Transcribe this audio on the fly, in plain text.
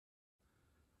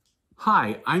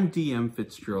Hi, I'm DM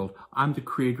Fitzgerald. I'm the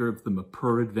creator of the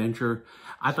Mper Adventure.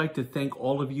 I'd like to thank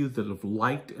all of you that have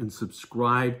liked and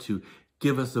subscribed to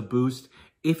give us a boost.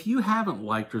 If you haven't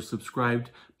liked or subscribed,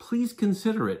 please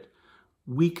consider it.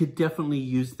 We could definitely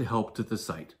use the help to the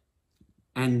site.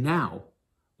 And now,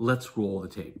 let's roll the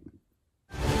tape.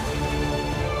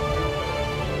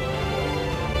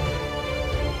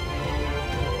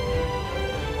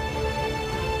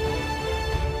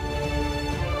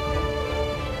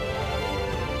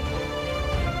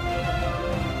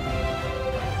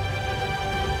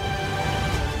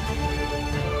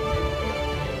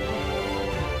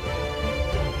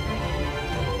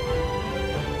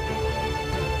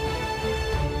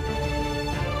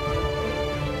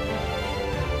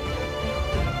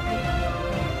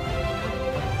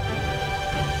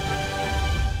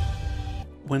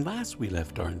 When last we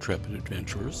left our intrepid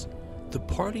adventurers, the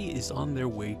party is on their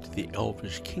way to the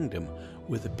Elvish Kingdom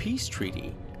with a peace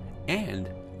treaty, and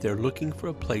they're looking for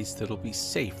a place that'll be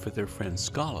safe for their friend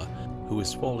Scala, who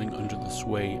is falling under the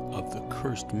sway of the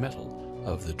cursed metal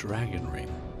of the Dragon Ring.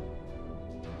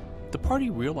 The party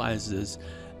realizes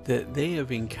that they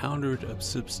have encountered a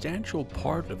substantial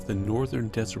part of the northern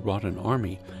Deseradan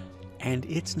army, and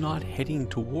it's not heading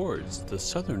towards the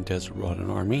southern Deseradan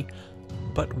army,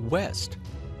 but west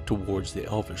towards the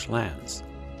Elvish lands.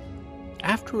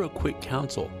 After a quick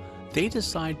council, they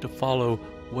decide to follow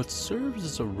what serves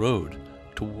as a road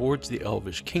towards the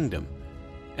Elvish Kingdom,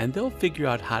 and they'll figure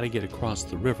out how to get across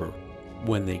the river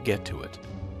when they get to it.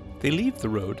 They leave the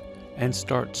road and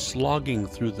start slogging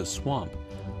through the swamp.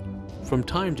 From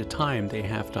time to time, they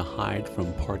have to hide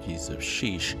from parties of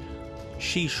sheesh.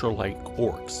 Sheesh are like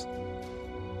orcs.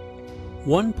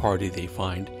 One party they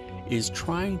find is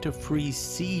trying to free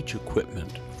siege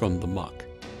equipment from the muck.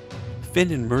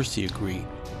 Finn and Mercy agree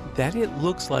that it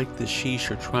looks like the Sheesh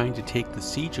are trying to take the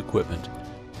siege equipment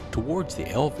towards the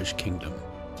Elvish Kingdom.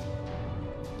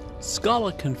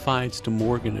 Scala confides to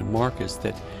Morgan and Marcus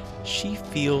that she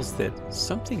feels that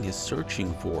something is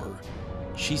searching for her.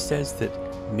 She says that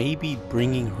maybe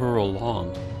bringing her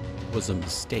along was a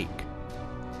mistake.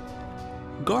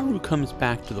 Garu comes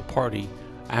back to the party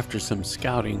after some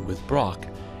scouting with Brock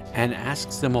and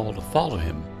asks them all to follow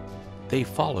him. They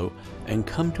follow and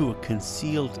come to a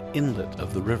concealed inlet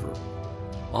of the river.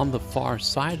 On the far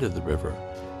side of the river,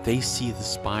 they see the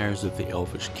spires of the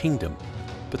Elvish Kingdom,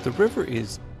 but the river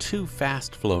is too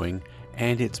fast-flowing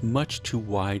and it's much too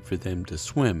wide for them to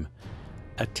swim,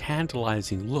 a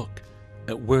tantalizing look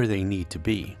at where they need to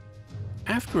be.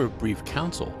 After a brief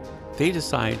council, they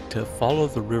decide to follow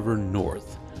the river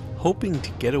north, hoping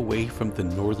to get away from the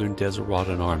northern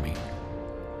Deseradan army.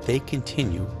 They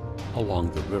continue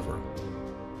along the river.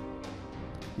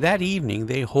 That evening,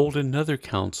 they hold another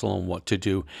council on what to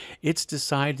do. It's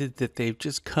decided that they've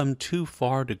just come too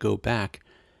far to go back,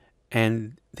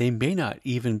 and they may not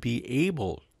even be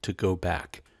able to go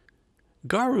back.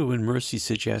 Garu and Mercy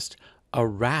suggest a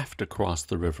raft across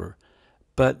the river,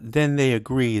 but then they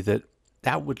agree that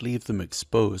that would leave them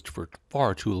exposed for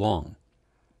far too long.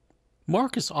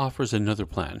 Marcus offers another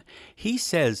plan. He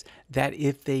says that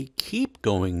if they keep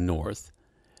going north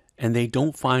and they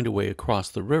don't find a way across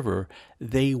the river,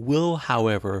 they will,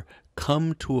 however,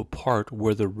 come to a part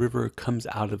where the river comes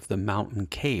out of the mountain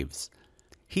caves.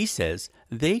 He says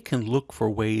they can look for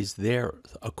ways there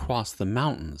across the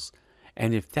mountains,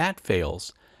 and if that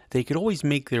fails, they could always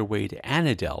make their way to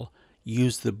Anadel,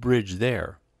 use the bridge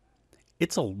there.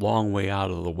 It's a long way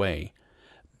out of the way,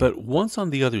 but once on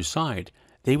the other side,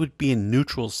 they would be in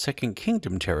neutral Second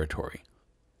Kingdom territory.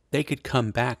 They could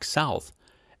come back south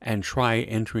and try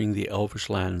entering the Elvish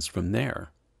lands from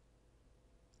there.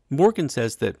 Morgan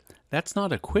says that that's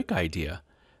not a quick idea,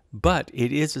 but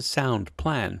it is a sound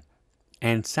plan,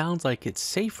 and sounds like it's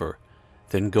safer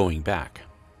than going back.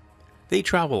 They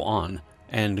travel on,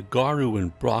 and Garu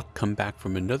and Brock come back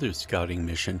from another scouting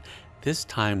mission, this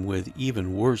time with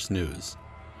even worse news.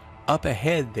 Up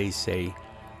ahead, they say,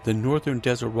 the northern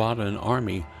Deseradan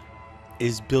army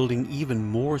is building even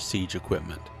more siege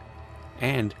equipment,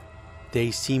 and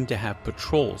they seem to have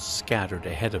patrols scattered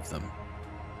ahead of them.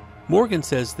 Morgan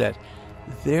says that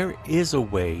there is a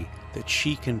way that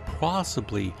she can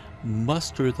possibly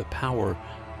muster the power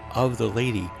of the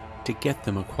lady to get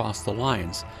them across the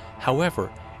lines.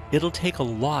 However, it'll take a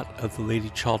lot of the Lady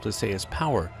Chaldasea's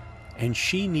power, and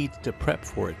she needs to prep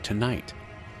for it tonight,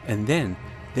 and then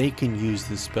they can use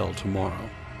the spell tomorrow.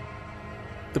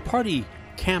 The party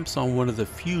camps on one of the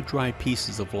few dry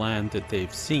pieces of land that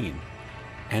they've seen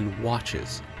and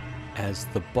watches as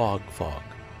the bog fog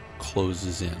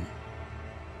closes in.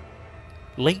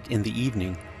 Late in the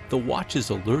evening, the watch is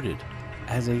alerted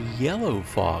as a yellow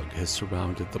fog has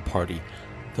surrounded the party.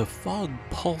 The fog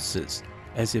pulses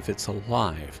as if it's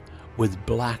alive, with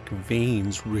black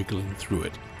veins wriggling through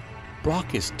it.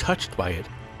 Brock is touched by it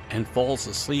and falls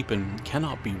asleep and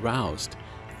cannot be roused.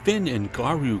 Finn and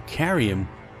Garu carry him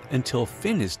until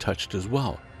Finn is touched as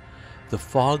well. The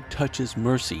fog touches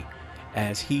Mercy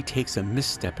as he takes a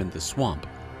misstep in the swamp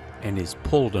and is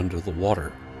pulled under the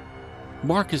water.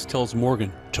 Marcus tells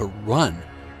Morgan to run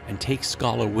and take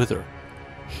Scala with her.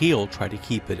 He'll try to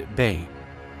keep it at bay.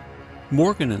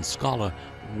 Morgan and Scala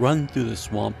run through the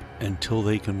swamp until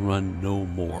they can run no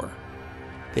more.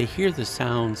 They hear the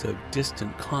sounds of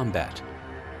distant combat,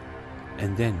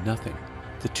 and then nothing.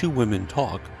 The two women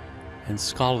talk, and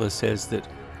Scala says that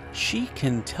she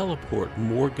can teleport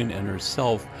Morgan and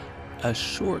herself a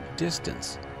short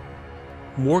distance.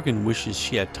 Morgan wishes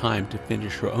she had time to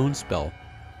finish her own spell,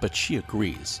 but she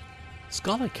agrees.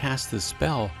 Scala casts the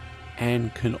spell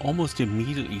and can almost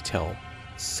immediately tell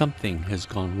something has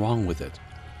gone wrong with it.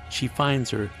 She finds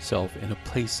herself in a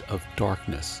place of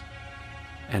darkness,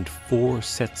 and 4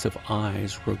 sets of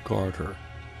eyes regard her.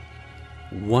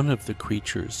 One of the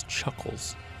creatures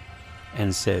chuckles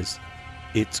and says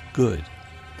it's good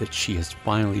that she has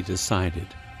finally decided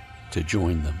to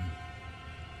join them.